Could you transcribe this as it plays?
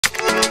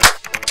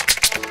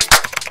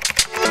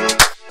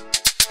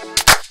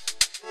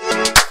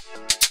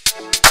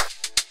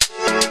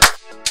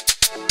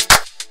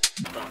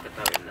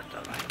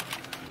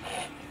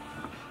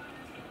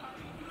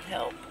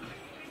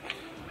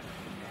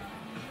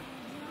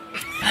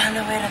On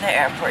the way to the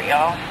airport,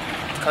 y'all.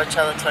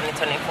 Coachella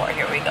 2024,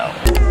 here we go.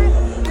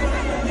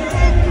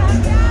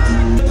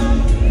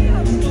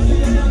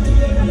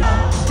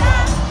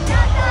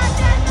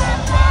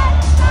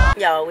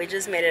 Y'all, we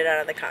just made it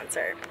out of the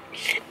concert.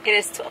 It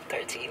is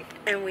 12:13.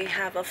 And we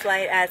have a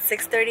flight at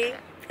 6:30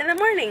 in the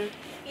morning.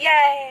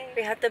 Yay!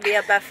 We have to be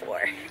up at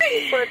 4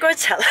 for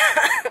Coachella.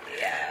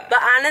 Yeah.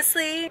 But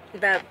honestly,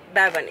 Bad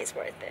Bunny's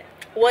worth it.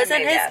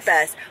 Wasn't his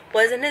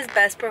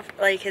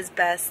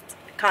best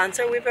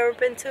concert we've ever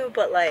been to,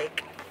 but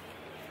like,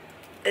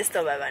 it's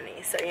still Bad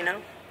Bunny, so you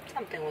know?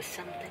 Something was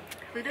something.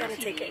 We gotta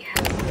take it.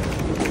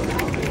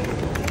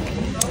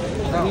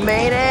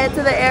 Made it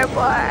to the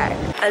airport.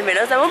 Al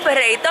menos dame un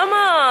perreíto,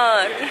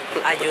 amor.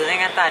 Ayuden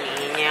a esta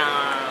niña.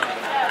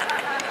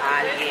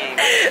 Alguien.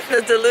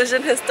 The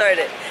delusion has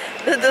started.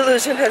 The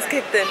delusion has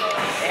kicked in.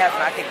 It has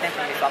not kicked in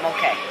for me, so I'm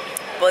okay.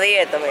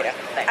 Podieto, mira.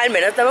 Al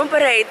menos dame un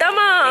perreíto,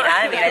 amor.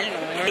 Mira el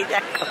número.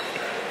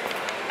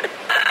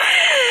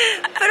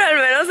 Pero al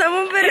menos dame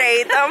un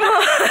perreíto,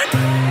 amor.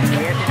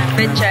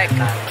 Fit check.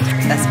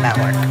 That's bad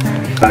work.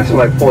 That's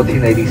like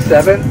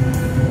 1487.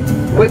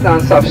 With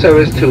non-stop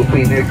service to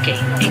Phoenix.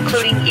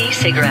 Including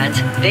e-cigarettes,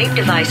 vape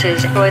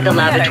devices, or the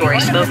laboratory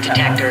smoke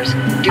detectors.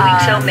 Doing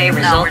so may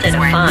result in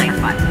a fine.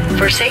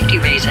 For safety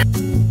reasons.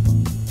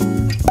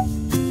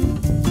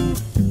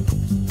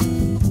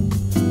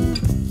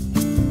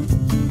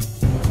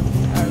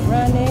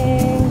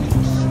 Running.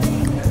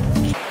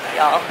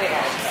 Y'all,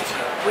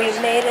 we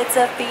made it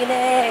to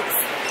Phoenix.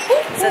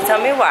 So tell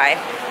me why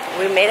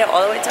we made it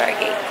all the way to our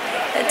gate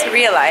and to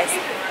realize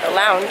the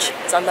lounge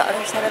is on the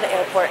other side of the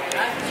airport.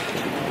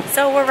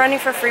 So we're running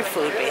for free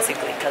food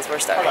basically because we're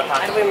starving.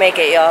 How do we make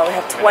it, y'all? We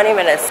have 20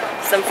 minutes,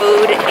 some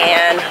food,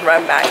 and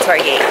run back to our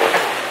gate.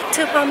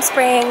 To Palm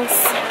Springs,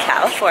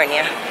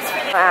 California.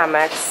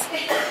 Amex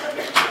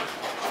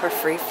for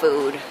free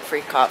food,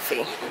 free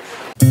coffee.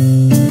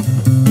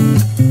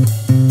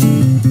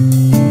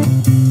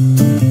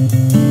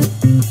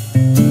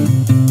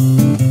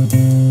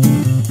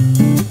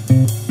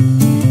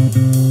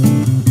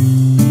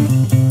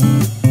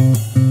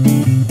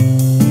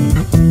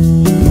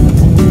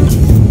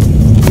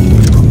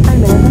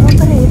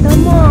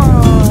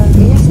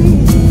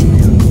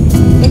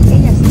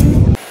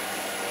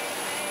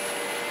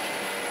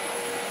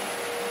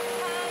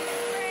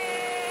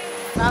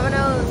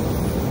 Vámonos.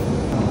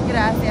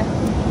 Gracias.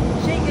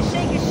 Shake it,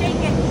 shake it,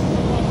 shake it.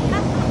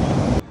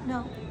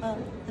 No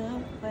other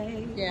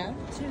way. Yeah.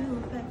 To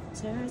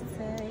better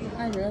say.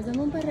 Ay, nos damos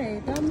un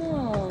perreíto,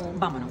 amor.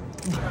 Vámonos.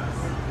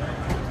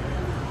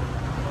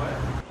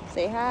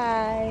 Say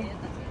hi.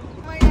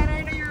 Oh my god,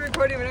 I know you're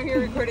recording, but I'm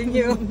here recording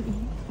you.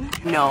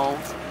 No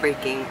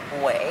freaking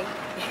way.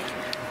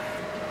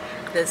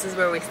 This is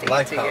where we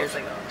stayed 2 years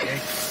ago.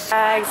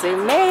 Bags, we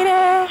made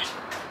it.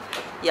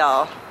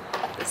 Y'all,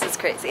 this is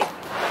crazy.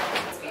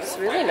 It's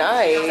really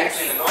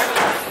nice.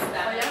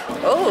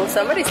 Oh,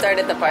 somebody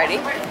started the party.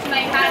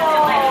 DJ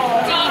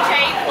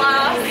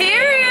Plus.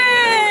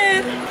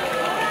 Period.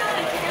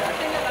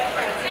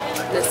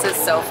 This is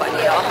so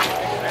funny, y'all.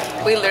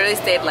 We literally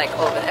stayed like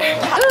over there.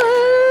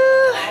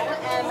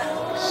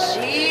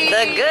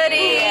 The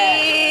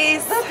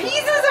goodies. The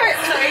pizzas are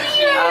so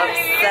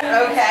cute.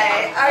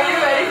 Okay, are you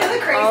ready for the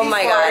crazy Oh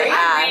my story? god,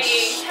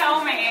 Ash.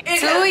 Tell me.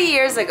 2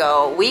 years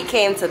ago, we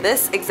came to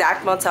this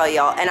exact motel,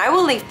 y'all, and I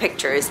will leave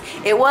pictures.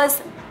 It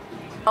was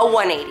a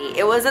 180.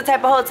 It was the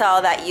type of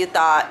hotel that you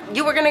thought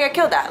you were gonna get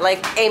killed at,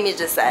 like Amy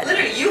just said.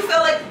 Literally, you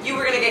felt like you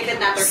were gonna get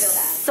kidnapped or killed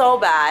at. So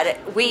bad.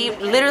 We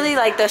literally,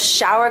 like, the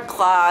shower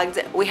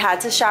clogged. We had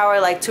to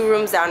shower like 2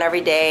 rooms down every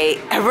day.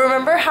 And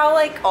remember how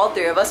like all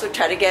 3 of us would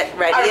try to get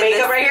ready Our in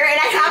makeup right here, and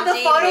I have the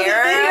photos and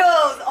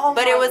videos. Oh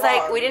but my it was God.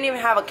 like we didn't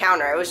even have a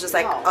counter. It was just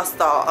like a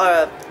stall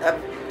or a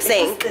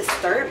sink. It's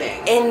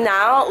disturbing. And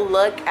now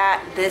look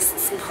at this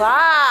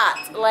spot.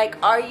 Like,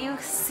 are you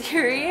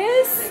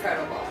serious? It's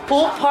incredible.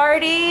 Pool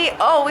party.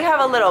 Oh, we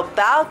have a little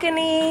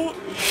balcony.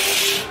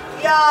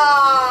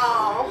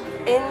 Yo!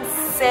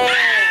 Insane.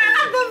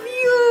 The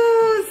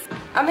views!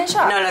 I'm in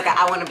shock. No, look,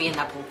 I want to be in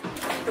that pool.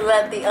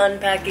 Let the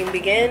unpacking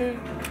begin.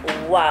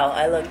 Wow,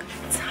 I look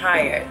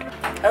tired.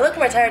 I look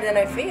more tired than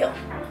I feel.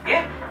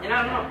 Yeah, you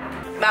know.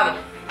 Vamos.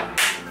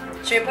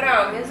 Should we put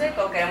our own music?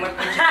 Okay, I'm gonna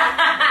put I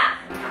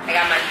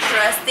got my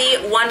trusty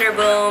Wonder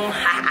Boom.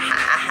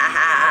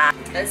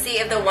 Let's see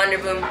if the Wonder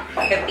Boom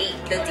can beat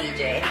the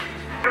DJ.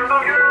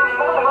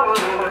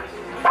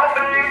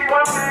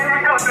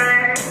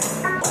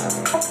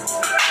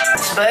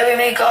 Baby,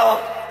 Nico.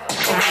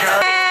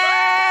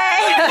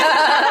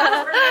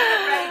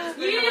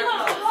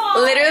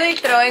 Literally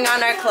throwing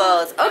on our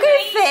clothes.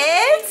 Okay,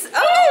 Fitz.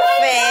 Okay,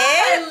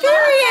 Fitz.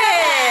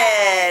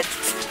 Period.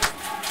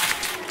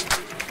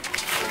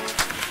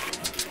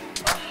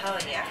 Oh, hell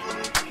yeah.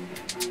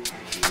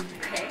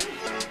 Okay.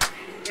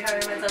 You're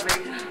having a mental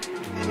breakdown.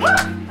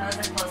 That was a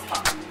close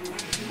call.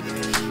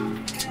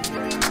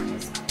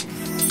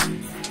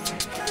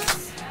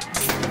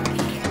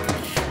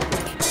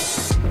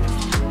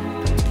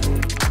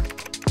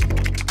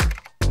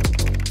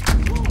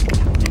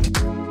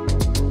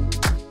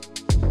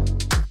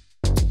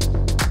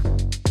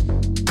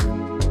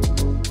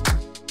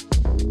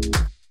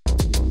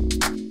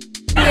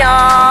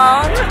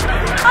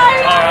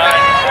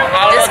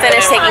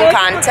 making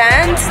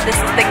content. This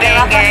is the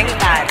gang gang.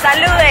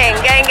 Saluden,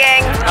 gang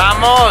gang.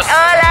 Vamos.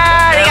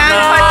 Hola, digan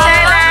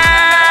coachella.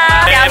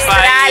 De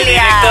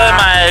Australia. Directo de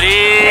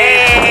Madrid.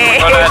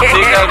 Con las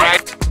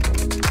chicas.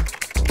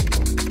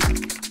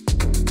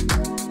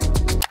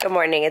 Good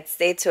morning, it's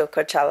day 2 of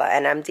Coachella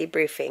and I'm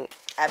debriefing.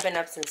 I've been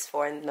up since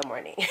 4 in the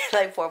morning,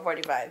 like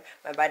 4:45.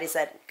 My body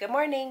said, good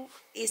morning,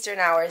 Eastern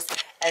hours.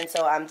 And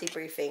so I'm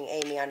debriefing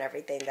Amy on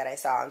everything that I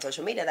saw on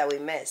social media that we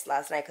missed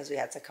last night because we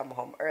had to come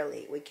home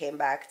early. We came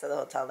back to the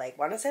hotel, like,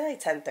 want to say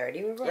like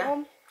 10:30 we were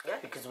home. Yeah,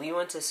 because we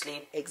went to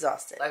sleep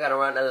Exhausted. like at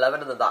around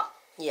 11 on the dot.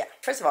 Yeah.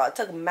 First of all, it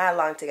took mad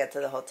long to get to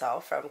the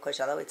hotel from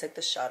Coachella. We took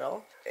the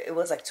shuttle. It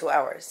was like 2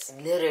 hours.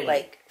 Literally.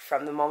 Like,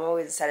 from the moment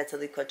we decided to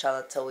leave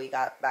Coachella till we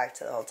got back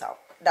to the hotel.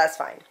 That's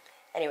fine.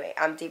 Anyway,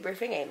 I'm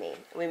debriefing Amy.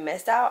 We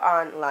missed out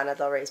on Lana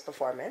Del Rey's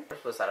performance.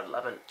 It was at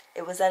 11.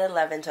 It was at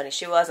 11:20.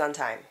 She was on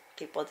time.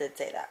 People did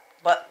say that.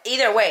 But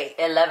either way,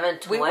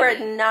 11:20. we were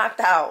knocked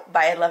out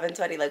by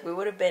 11:20. Like, we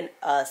would have been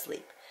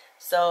asleep.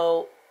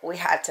 So we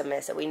had to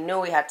miss it. We knew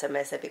we had to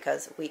miss it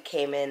because we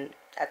came in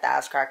at the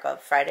ass crack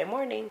of Friday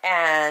morning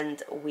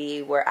and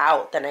we were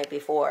out the night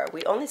before.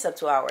 We only slept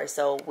 2 hours,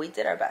 so we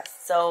did our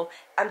best. So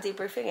I'm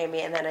debriefing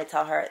Amy and then I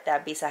tell her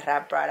that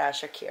Bizarrap brought out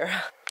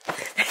Shakira.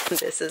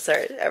 This is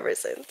her ever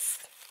since.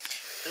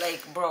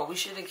 Like, bro, we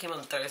should have came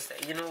on Thursday.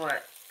 You know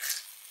what?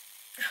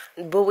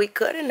 But we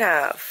couldn't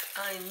have.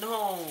 I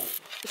know.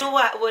 You know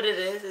what it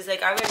is? It's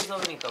like, I already know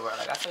Benito, bro.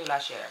 Like, I saw you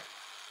last year.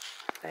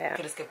 Yeah.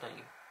 Could have skipped on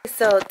you.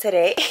 So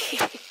today,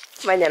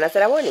 mañana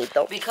será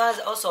bonito. Because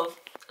also,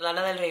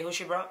 Lana Del Rey, who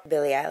she brought?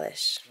 Billie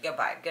Eilish.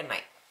 Goodbye. Good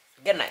night.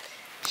 Good night.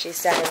 She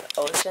sang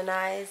Ocean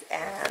Eyes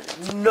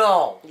and...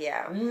 No.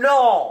 Yeah.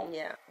 No.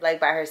 Yeah. Like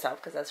by herself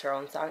because that's her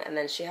own song. And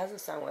then she has a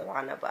song with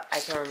Lana, but I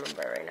can't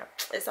remember it right now.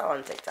 It's all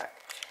on TikTok.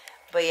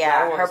 But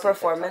yeah, her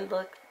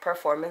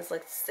performance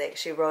looked sick.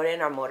 She rode in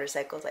on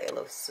motorcycles. Like, it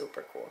looked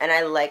super cool. And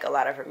I like a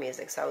lot of her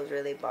music, so I was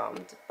really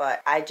bummed.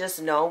 But I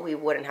just know we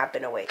wouldn't have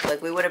been awake.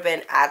 Like, we would have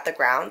been at the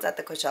grounds, at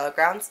the Coachella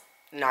grounds,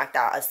 knocked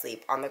out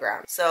asleep on the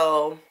ground.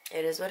 So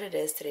it is what it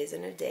is. Today's a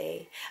new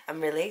day. I'm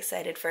really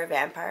excited for a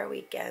vampire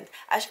weekend.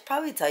 I should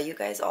probably tell you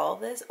guys all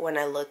this when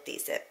I look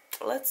decent.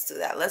 Let's do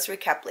that. Let's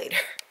recap later.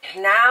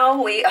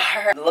 Now we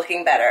are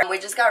looking better. We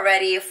just got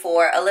ready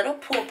for a little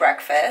pool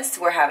breakfast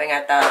we're having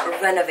at the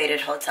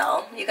renovated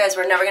hotel. You guys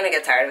were never gonna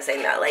get tired of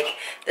saying that. Like,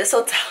 this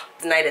hotel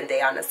is night and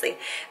day, honestly.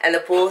 And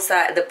the pool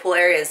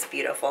area is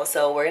beautiful.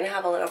 So we're gonna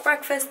have a little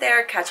breakfast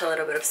there, catch a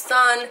little bit of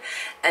sun,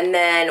 and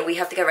then we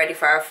have to get ready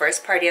for our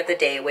first party of the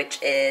day, which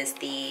is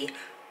the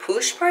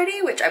Poosh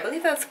party, which I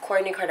believe that's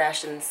Kourtney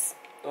Kardashian's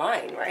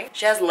line, right?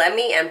 She has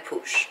Lemmy and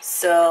Poosh.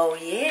 So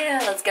yeah,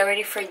 let's get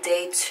ready for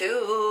day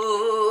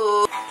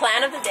 2.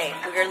 Plan of the day.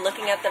 We're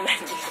looking at the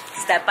menu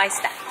step by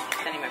step.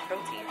 Sending my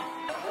protein.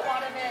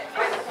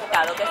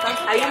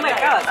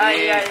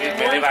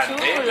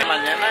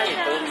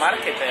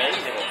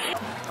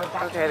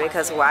 Okay,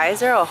 because why is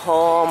there a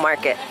whole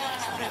market?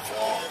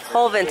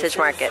 Whole vintage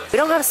market. We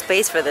don't have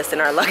space for this in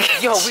our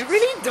luggage. Yo, we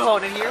really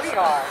don't, and here we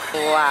are.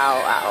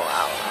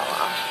 Wow.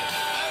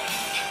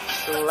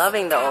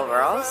 Loving the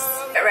overalls.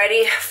 Get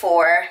ready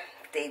for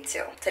day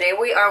 2. Today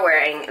we are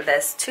wearing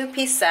this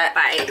 2-piece set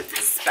by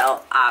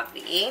Spell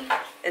Avi.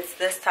 It's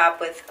this top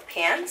with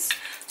pants.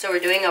 So we're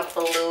doing a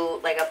blue,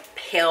 like a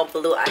pale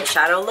blue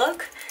eyeshadow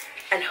look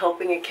and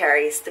hoping it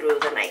carries through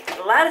the night.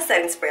 A lot of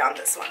setting spray on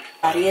this one.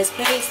 Body is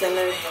pretty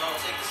similar.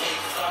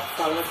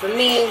 Follow for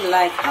me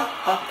like ha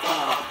ha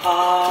ha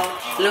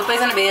ha. Lupe's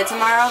gonna be there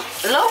tomorrow.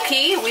 Low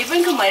key, we've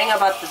been complaining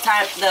about the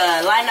time.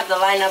 The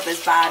lineup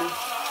is bad.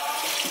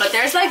 But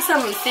there's like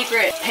some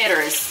secret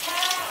hitters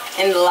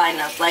in the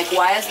lineup. Like,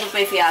 why is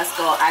Lupe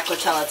Fiasco at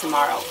Coachella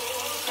tomorrow?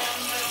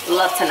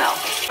 Love to know.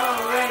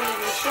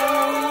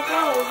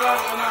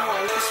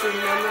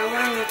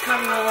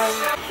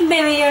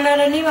 Baby, you're not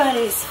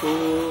anybody's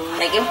fool.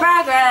 Making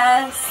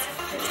progress.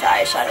 Here's the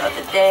eyeshadow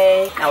of the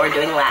day. Now we're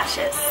doing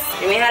lashes.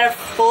 We had a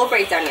full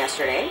breakdown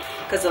yesterday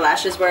because the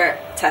lashes were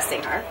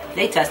testing her.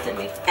 They tested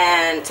me.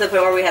 And to the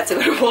point where we had to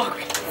go to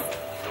Walgreens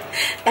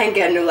and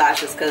get new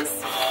lashes because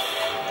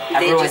I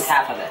ruined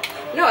half of it.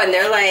 No, and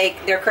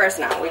they're cursed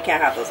now. We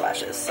can't have those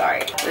lashes.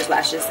 Sorry. There's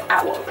lashes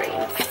at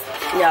Walgreens.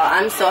 Yo,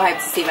 I'm so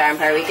hyped to see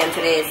Vampire Weekend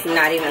today. It's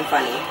not even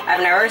funny.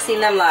 I've never seen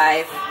them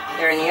live.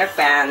 They're a New York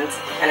band,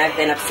 and I've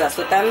been obsessed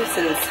with them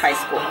since high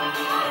school.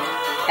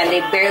 And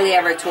they barely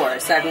ever tour,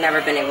 so I've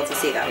never been able to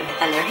see them.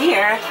 And they're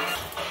here.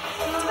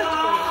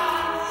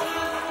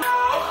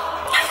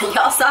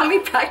 Y'all saw me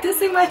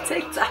practicing my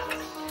TikTok.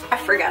 I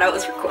forgot I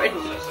was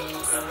recording.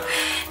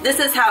 This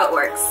is how it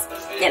works.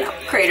 You know,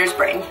 creator's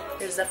brain.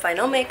 Here's the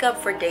final makeup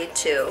for day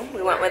 2.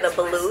 We went with a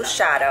blue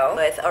shadow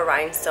with a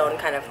rhinestone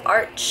kind of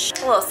arch.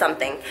 A little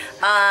something.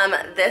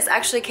 This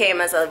actually came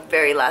as a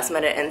very last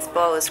minute inspo.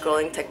 I was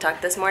scrolling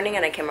TikTok this morning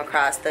and I came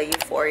across the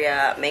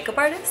Euphoria makeup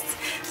artist.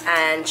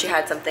 And she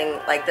had something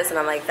like this and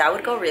I'm like, that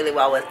would go really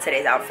well with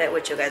today's outfit,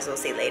 which you guys will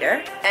see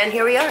later. And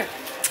here we are.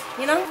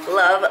 You know,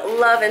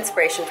 love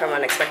inspiration from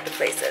unexpected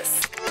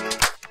places.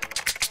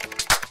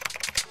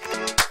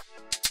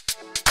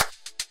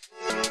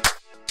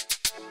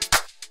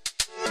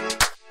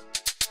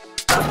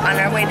 on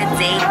our way to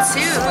day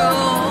 2.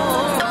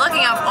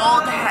 Looking up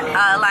old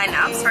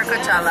lineups for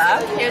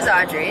Coachella. Here's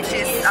Audrey.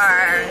 She's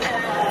our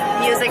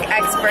music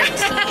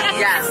expertise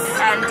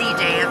and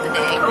DJ of the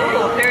day.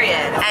 Ooh,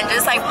 period. And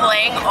just like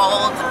playing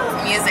old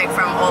music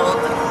from old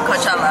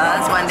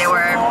Coachellas when they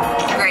were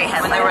great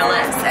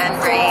headliners and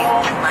great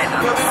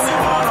lineups.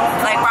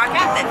 Like Rock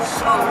Athens,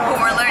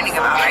 who we're learning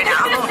about right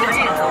now.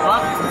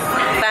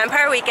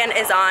 Vampire Weekend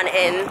is on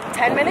in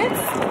 10 minutes.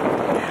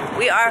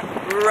 We are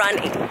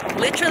running,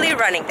 literally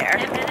running there.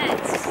 10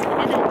 minutes.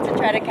 To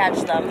try to catch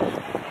them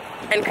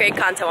and create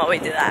content while we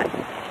do that.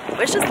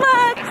 Wish us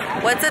luck.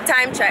 What's the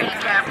time check?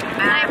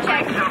 Time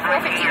check.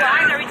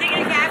 4:51. Are we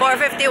taking a cab?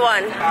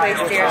 4:51. Please,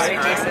 seriously,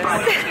 Jesus.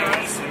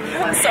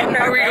 So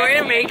nervous. Are we going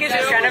to make it?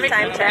 Just trying to make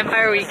time check.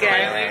 Vampire Weekend.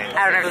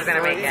 I don't know if it's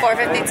gonna make it.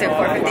 4:52.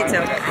 4:52.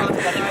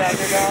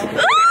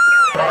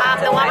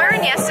 The one we were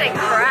in yesterday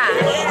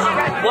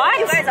crashed. What?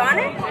 You guys on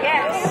it?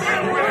 Yes.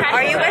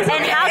 Are you guys?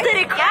 And how did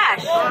it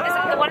crash?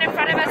 The one in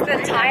front of us,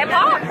 the tire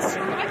popped.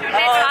 And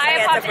the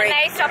tire popped and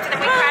they stopped and then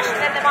we crashed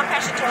and then the one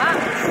crashed into us.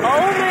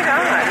 Oh my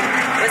god.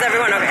 Was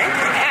everyone okay?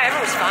 Yeah,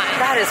 everyone was fine.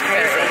 That is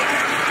crazy.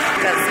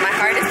 Because my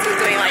heart is still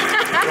doing like...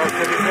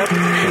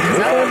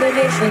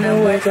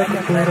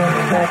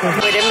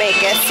 We didn't make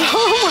it, so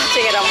I'm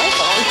watching it on my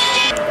phone.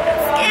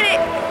 Let's get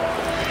it.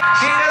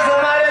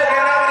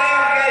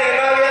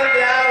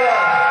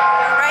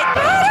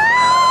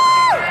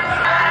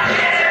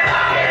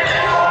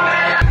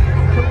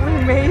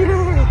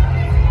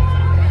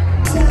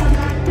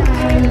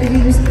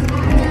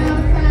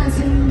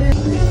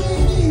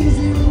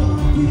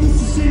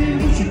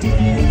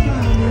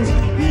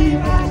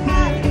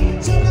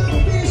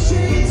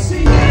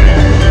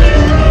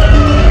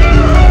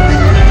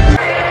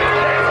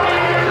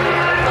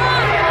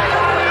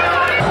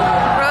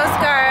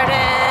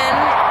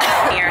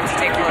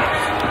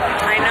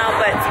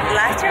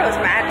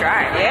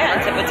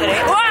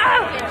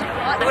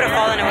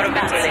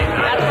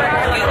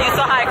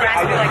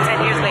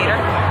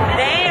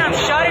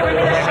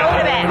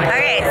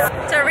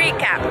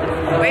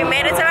 We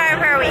made it to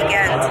Vampire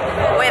Weekend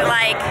with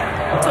like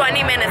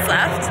 20 minutes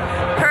left.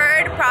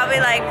 Heard probably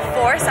like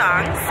 4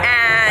 songs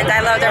and I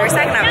loved every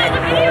second of it.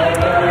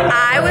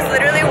 I was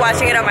literally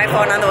watching it on my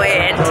phone on the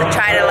way in to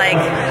try to like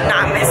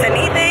not miss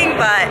anything,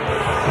 but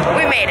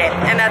we made it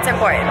and that's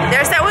important.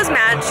 Their set was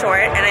mad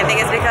short and I think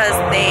it's because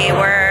they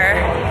were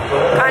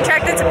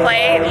contracted to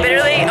play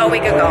literally a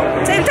week ago.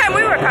 Same time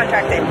we were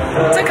contracted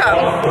to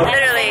come.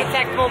 Literally.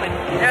 Exact moment.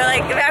 They were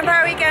like,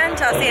 Vampire Weekend,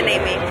 Chelsea and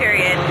Amy,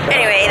 period.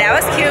 Anyway, that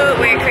was cute.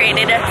 We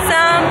created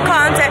some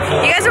content.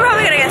 You guys are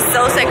probably gonna get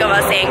so sick of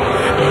us saying,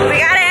 we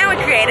got it and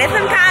we created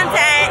some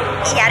content,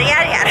 yada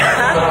yada yada.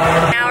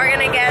 Now we're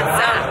gonna get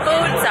some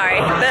food,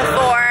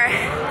 before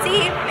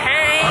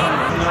T-Pain.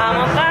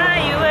 I'ma buy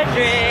you a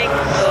drink.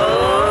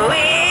 Ooh,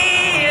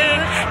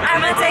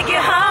 I'ma take you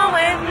home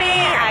with me.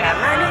 I got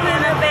money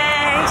in the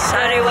bank.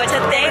 Shorty, what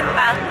you think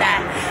about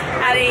that?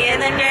 I be in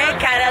the neck,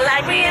 kinda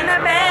like me in the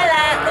bed,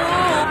 like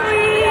ooh,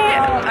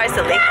 yeah. I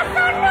still think.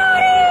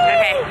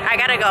 Okay, I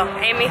gotta go.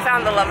 Amy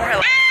found the love of her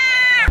life.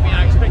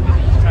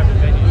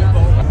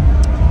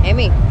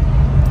 Amy.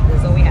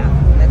 That's all we have.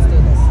 Let's do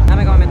this.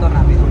 Dame comer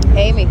rápido.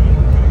 Amy.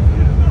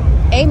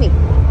 Amy.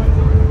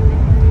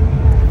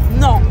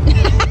 No.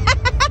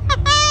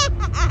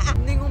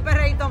 Ningún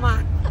perreíto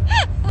más.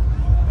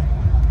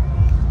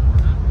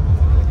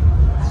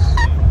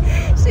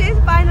 She's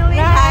finally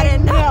had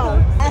enough.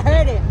 I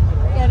heard it.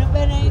 Quiero un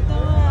perreíto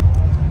más.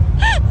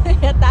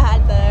 Ya estás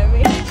harta de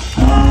mí.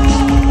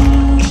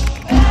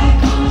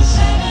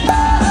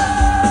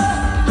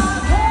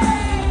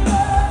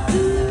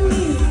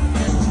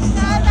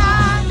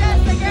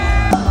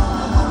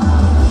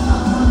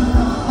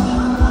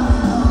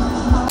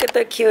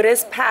 The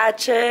cutest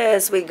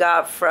patches we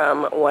got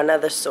from one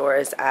of the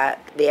stores at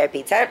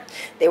VIP Tent.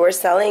 They were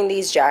selling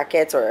these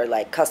jackets or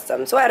like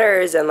custom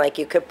sweaters and like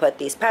you could put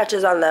these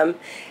patches on them,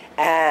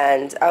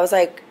 and I was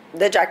like,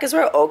 the jackets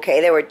were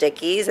okay, they were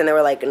Dickies and they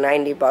were like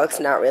 90 bucks,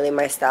 not really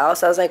my style.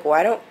 So I was like,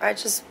 why don't I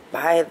just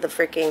buy the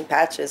freaking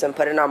patches and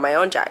put it on my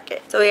own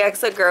jacket? So we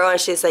asked the girl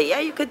and she said, yeah,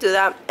 you could do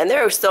that. And they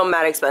were still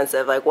mad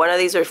expensive. Like one of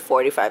these are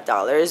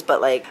 $45,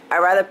 but like I'd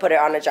rather put it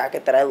on a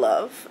jacket that I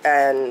love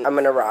and I'm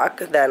gonna rock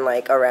than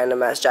like a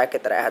random ass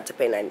jacket that I had to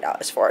pay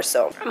 $90 for.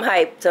 So I'm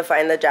hyped to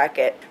find the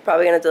jacket.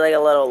 Probably gonna do like a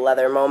little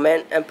leather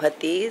moment and put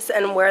these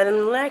and wear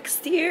them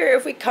next year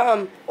if we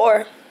come,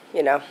 or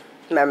you know,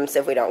 memes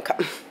if we don't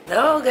come.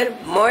 Oh, good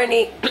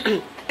morning.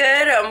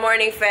 Good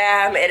morning,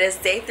 fam. It is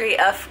day 3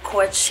 of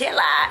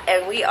Coachella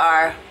and we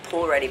are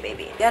pool ready,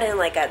 baby. Got in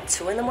like at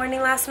 2 in the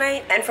morning last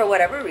night, and for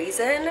whatever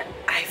reason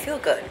I feel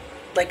good.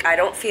 Like I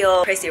don't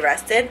feel crazy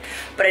rested,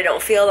 but I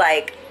don't feel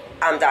like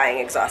I'm dying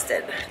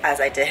exhausted as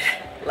I did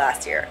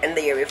last year and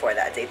the year before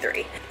that, day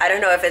 3. I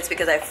don't know if it's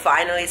because I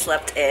finally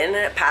slept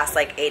in past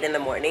like 8 in the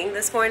morning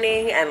this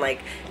morning and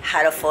like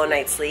had a full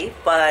night's sleep,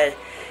 but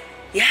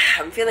yeah,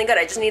 I'm feeling good.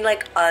 I just need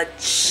like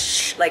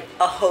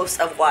a host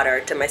of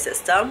water to my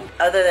system.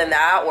 Other than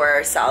that,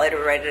 we're solid.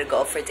 We're ready to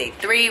go for day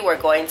 3.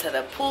 We're going to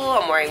the pool.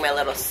 I'm wearing my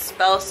little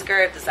spell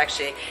skirt. This is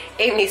actually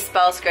Amy's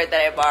spell skirt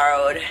that I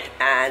borrowed,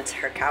 and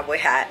her cowboy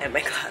hat and my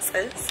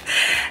glasses.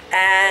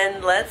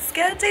 And let's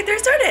get day 3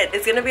 started.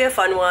 It's gonna be a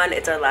fun one.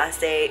 It's our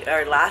last day,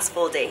 our last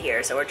full day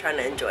here, so we're trying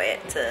to enjoy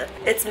it to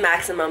its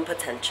maximum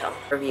potential.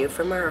 Review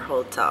from our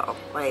hotel.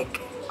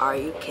 Like, are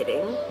you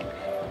kidding?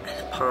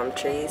 The palm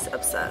trees,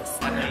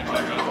 obsessed.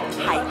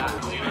 Hi.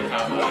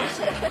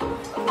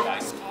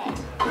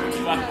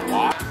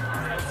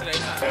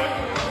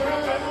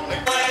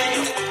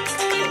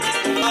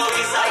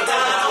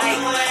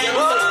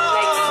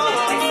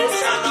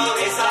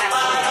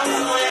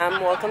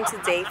 Welcome to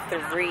day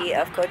 3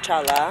 of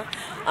Coachella.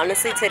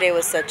 Honestly, today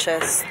was such a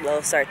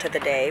slow start to the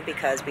day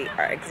because we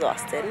are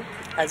exhausted,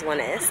 as one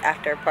is,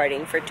 after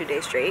partying for 2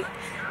 days straight,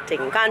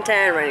 taking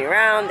content, running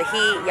around, the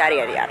heat, yada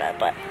yada yada.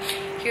 But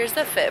here's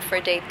the fit for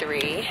day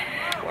 3.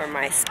 Wear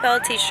my spell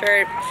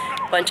t-shirt,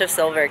 bunch of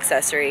silver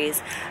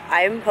accessories.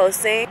 I'm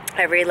posting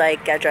every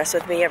get dressed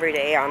with me every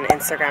day on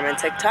Instagram and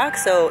TikTok.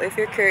 So if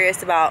you're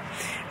curious about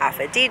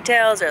outfit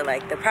details or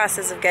the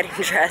process of getting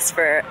dressed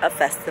for a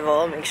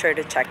festival, make sure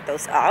to check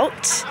those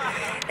out.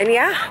 And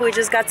yeah, we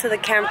just got to the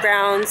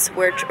campgrounds.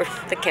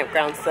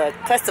 The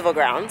festival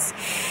grounds.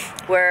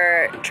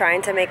 We're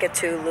trying to make it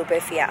to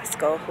Lupe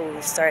Fiasco, who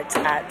starts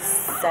at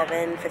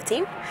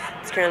 7:15.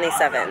 It's currently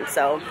 7,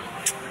 so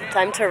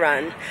time to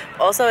run.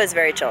 Also, it's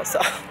very chill,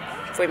 so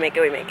if we make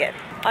it, we make it.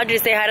 Audrey,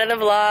 say hi to the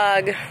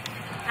vlog.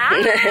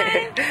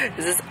 Hi.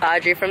 This is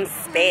Audrey from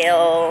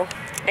Spain.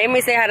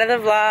 Amy, say hi to the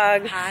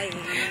vlog. Hi.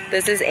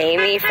 This is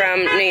Amy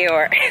from New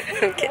York.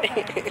 I'm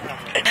kidding.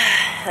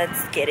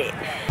 Let's get it.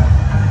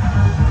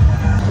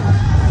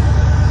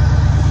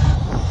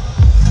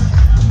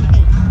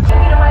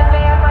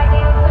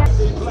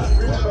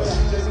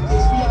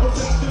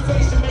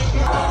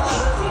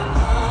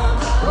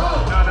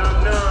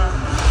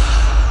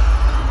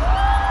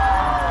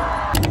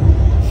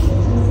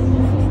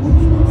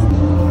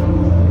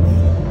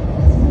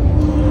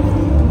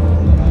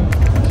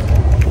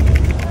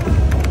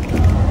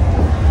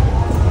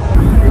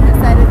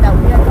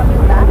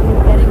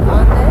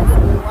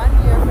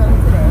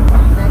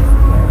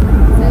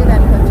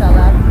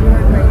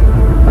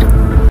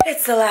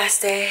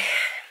 Last day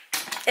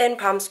in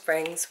Palm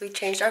Springs. We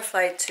changed our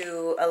flight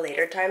to a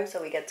later time so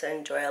we get to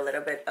enjoy a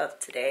little bit of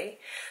today.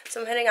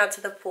 So I'm heading out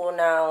to the pool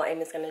now.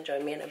 Amy's gonna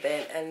join me in a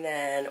bit, and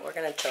then we're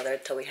gonna chill there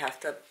till we have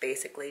to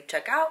basically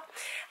check out,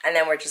 and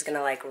then we're just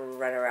gonna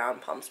run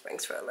around Palm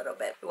Springs for a little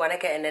bit. We want to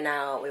get in and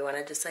out. We want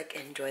to just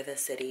enjoy the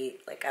city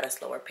at a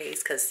slower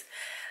pace, because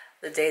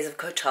the days of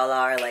Coachella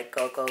are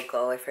go, go,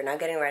 go. If you're not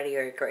getting ready,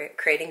 you're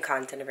creating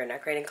content. If you're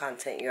not creating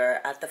content, you're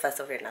at the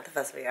festival. If you're not at the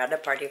festival, you're at a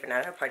party. If you're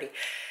not at a party,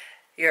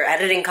 you're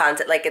editing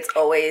content. It's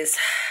always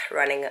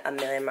running a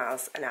million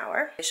miles an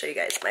hour. Let me show you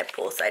guys my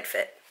poolside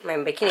fit. My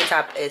bikini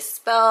top is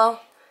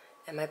Spell,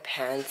 and my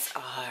pants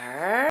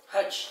are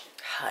Hutch.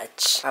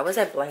 Why was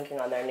I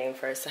blanking on their name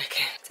for a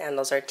second?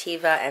 Sandals are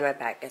Tiva, and my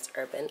bag is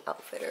Urban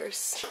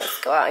Outfitters.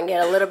 Let's go out and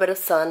get a little bit of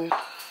sun.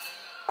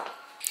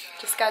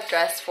 Just got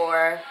dressed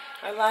for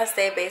our last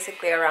day,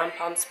 basically around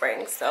Palm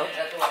Springs. So,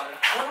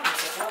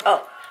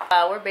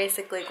 we're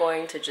basically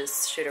going to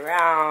just shoot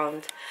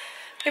around.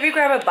 Maybe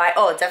grab a bite.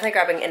 Oh, definitely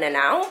grabbing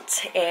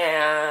In-N-Out,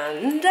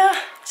 and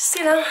just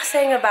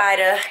saying goodbye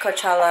to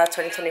Coachella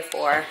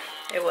 2024.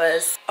 It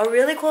was a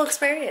really cool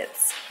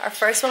experience. Our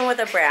first one with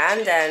a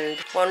brand, and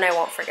one I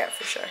won't forget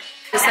for sure.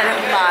 Just said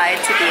goodbye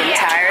to the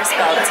entire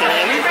Spell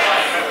team.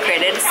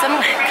 Created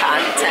some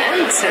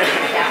content.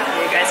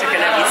 You guys are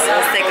gonna be so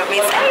sick of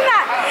me saying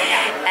that.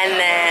 And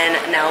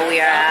then now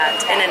we are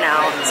at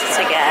In-N-Out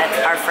to get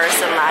our first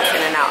and last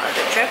In-N-Out of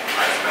the trip.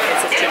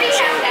 It's a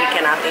tradition. We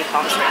cannot leave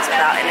Palm Springs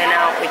without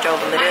In-N-Out. We drove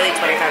literally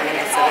 25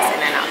 minutes to this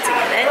In-N-Out to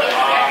get it.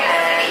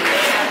 And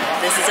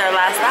this is our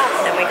last stop.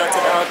 Then we go to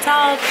the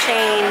hotel,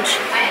 change,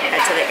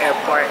 head to the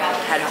airport,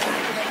 head home.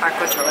 Our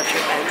Coachella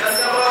trip ends.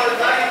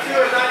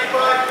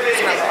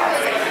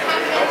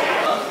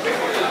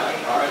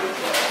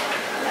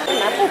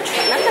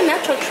 Not the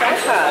natural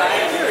tripod.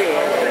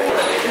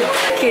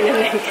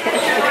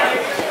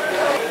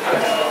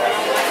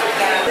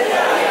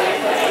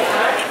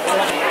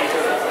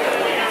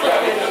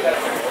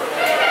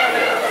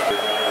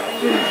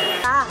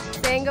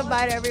 Saying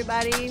goodbye to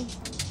everybody.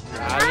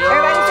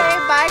 Everybody say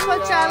bye,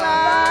 Coachella.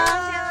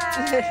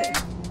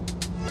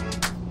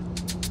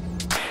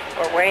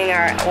 We're wearing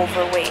our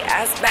overweight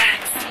ass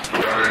backs.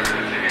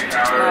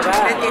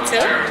 52?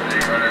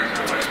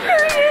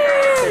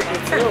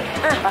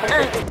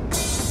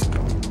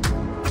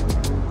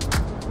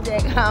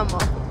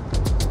 Llegamos.